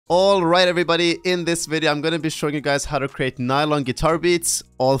Alright everybody, in this video I'm going to be showing you guys how to create nylon guitar beats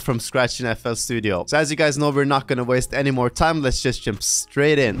all from scratch in FL Studio. So as you guys know, we're not going to waste any more time, let's just jump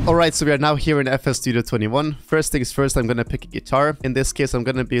straight in. Alright, so we are now here in FL Studio 21. First things first, I'm going to pick a guitar. In this case, I'm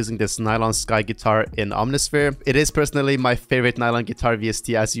going to be using this nylon sky guitar in Omnisphere. It is personally my favorite nylon guitar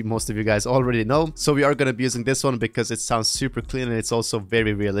VST, as most of you guys already know. So we are going to be using this one because it sounds super clean and it's also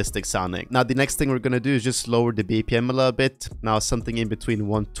very realistic sounding. Now the next thing we're going to do is just lower the BPM a little bit. Now something in between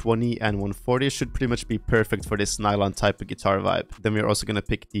 120 and 140 should pretty much be perfect for this nylon type of guitar vibe. Then we're also going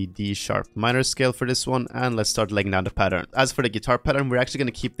to pick the D sharp minor scale for this one, and let's start laying down the pattern. As for the guitar pattern, we're actually going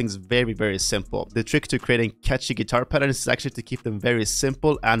to keep things very simple. The trick to creating catchy guitar patterns is actually to keep them very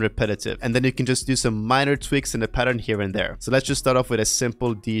simple and repetitive, and then you can just do some minor tweaks in the pattern here and there. So let's just start off with a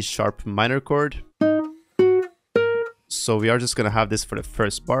simple D sharp minor chord. So we are just going to have this for the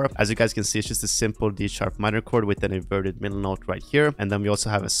first bar. As you guys can see, it's just a simple D sharp minor chord with an inverted middle note right here. And then we also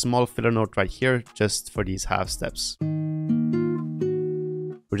have a small filler note right here just for these half steps.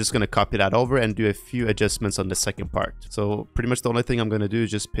 We're just going to copy that over and do a few adjustments on the second part. So pretty much the only thing I'm going to do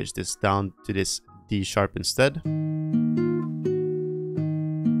is just pitch this down to this D sharp instead.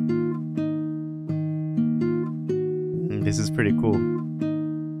 This is pretty cool.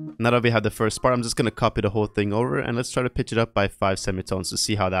 Now that we have the first part, I'm just going to copy the whole thing over and let's try to pitch it up by 5 semitones to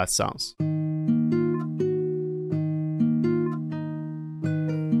see how that sounds.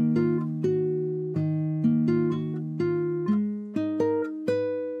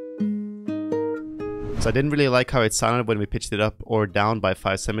 So I didn't really like how it sounded when we pitched it up or down by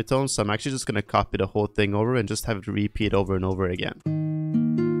 5 semitones, so I'm actually just going to copy the whole thing over and just have it repeat over and over again.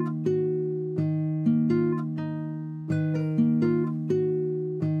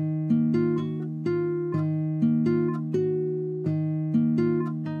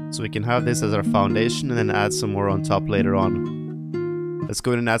 So we can have this as our foundation and then add some more on top later on. Let's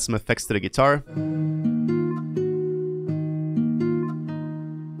go in and add some effects to the guitar.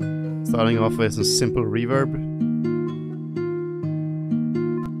 Starting off with some simple reverb.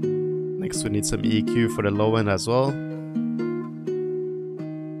 Next we need some EQ for the low end as well.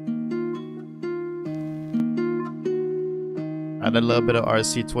 Add a little bit of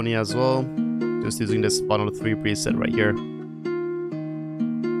RC20 as well, just using this Final 3 preset right here.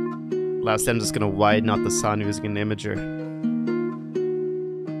 Lastly, I'm just going to widen out the sound using an imager.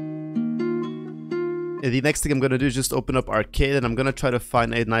 The next thing I'm going to do is just open up Arcade and I'm going to try to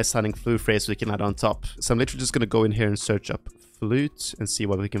find a nice sounding flute phrase we can add on top. So I'm literally just going to go in here and search up flute and see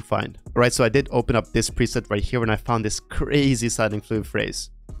what we can find. Alright, so I did open up this preset right here and I found this crazy sounding flute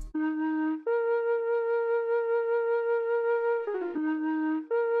phrase.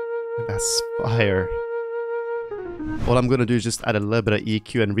 That's fire. All I'm going to do is just add a little bit of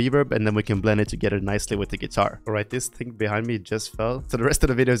EQ and reverb and then we can blend it together nicely with the guitar. Alright, this thing behind me just fell, so the rest of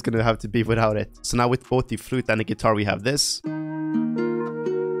the video is going to have to be without it. So now with both the flute and the guitar we have this. And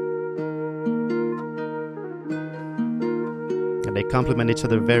they complement each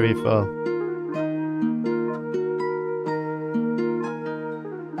other very well.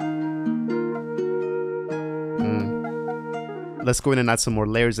 Let's go in and add some more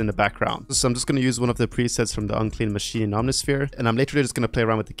layers in the background. So I'm just going to use one of the presets from the Unclean Machine in Omnisphere, and I'm literally just going to play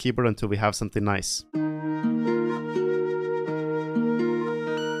around with the keyboard until we have something nice.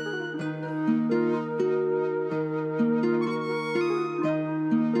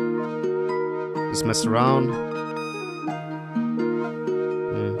 Just mess around.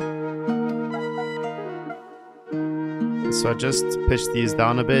 So I just pitch these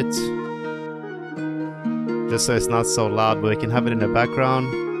down a bit, just so it's not so loud, but we can have it in the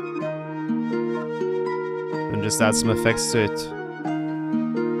background and just add some effects to it.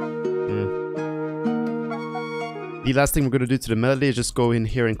 The last thing we're going to do to the melody is just go in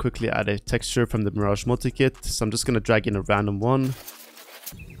here and quickly add a texture from the Mirage multi-kit. So I'm just going to drag in a random one.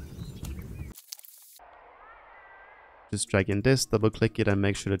 Just drag in this, double click it and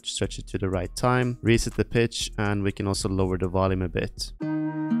make sure to stretch it to the right time. Reset the pitch and we can also lower the volume a bit.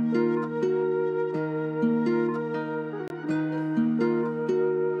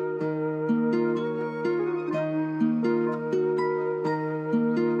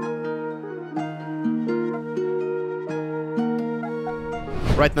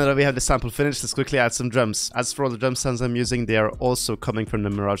 Right now that we have the sample finished, let's quickly add some drums. As for all the drum sounds I'm using, they are also coming from the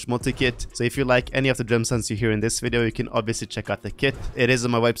Mirage multi-kit. So if you like any of the drum sounds you hear in this video, you can obviously check out the kit. It is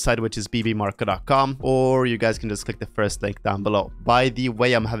on my website, which is BBMarko.com, or you guys can just click the first link down below. By the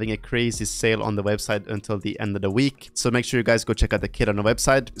way, I'm having a crazy sale on the website until the end of the week, so make sure you guys go check out the kit on the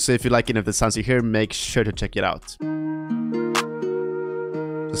website. So if you like any of the sounds you hear, make sure to check it out.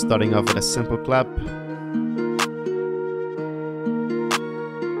 Just starting off with a simple clap.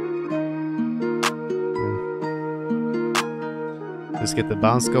 Just get the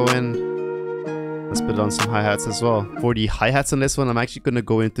bounce going. Let's put on some hi-hats as well. For the hi-hats on this one, I'm actually going to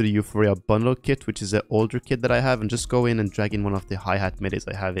go into the Euphoria bundle kit, which is an older kit that I have, and just go in and drag in one of the hi-hat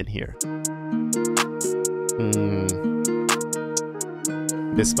midis I have in here.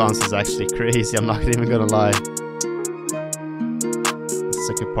 This bounce is actually crazy, I'm not even gonna lie. The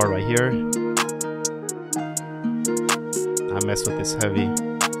second part right here. I mess with this heavy.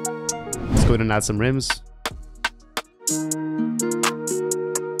 Let's go ahead and add some rims.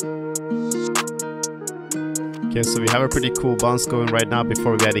 Okay, so we have a pretty cool bounce going right now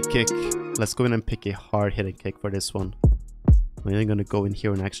before we add a kick. Let's go in and pick a hard hitting kick for this one. I'm even gonna go in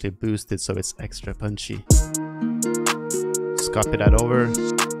here and actually boost it so it's extra punchy. Just copy that over.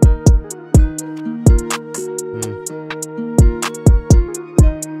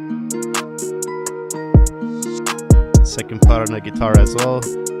 Second part on the guitar as well.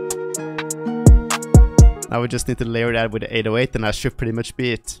 Now we just need to layer that with the 808 and that should pretty much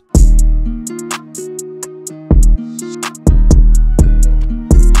be it.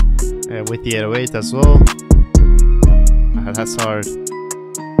 With the 808 as well. That's hard.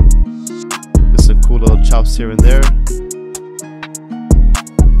 There's some cool little chops here and there.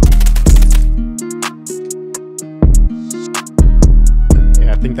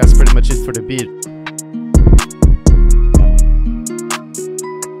 Yeah, I think that's pretty much it for the beat.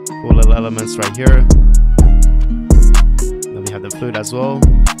 Cool little elements right here. Then we have the flute as well.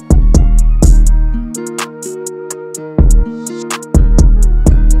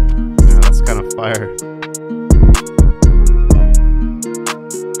 Fire.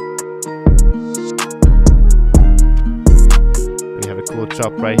 We have a cool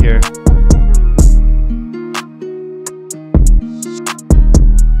chop right here.